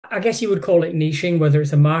I guess you would call it niching, whether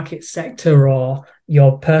it's a market sector or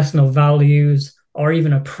your personal values or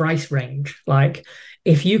even a price range. Like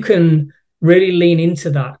if you can really lean into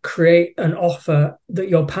that, create an offer that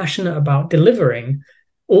you're passionate about delivering,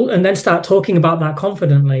 and then start talking about that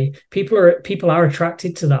confidently, people are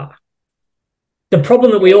attracted to that. The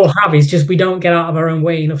problem that we all have is just we don't get out of our own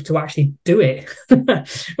way enough to actually do it.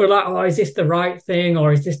 We're like, oh, is this the right thing?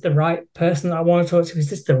 Or is this the right person that I want to talk to? Is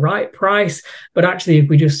this the right price? But actually, if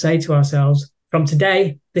we just say to ourselves, from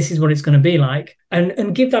today, this is what it's going to be like,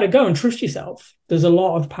 and give that a go and trust yourself. There's a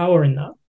lot of power in that.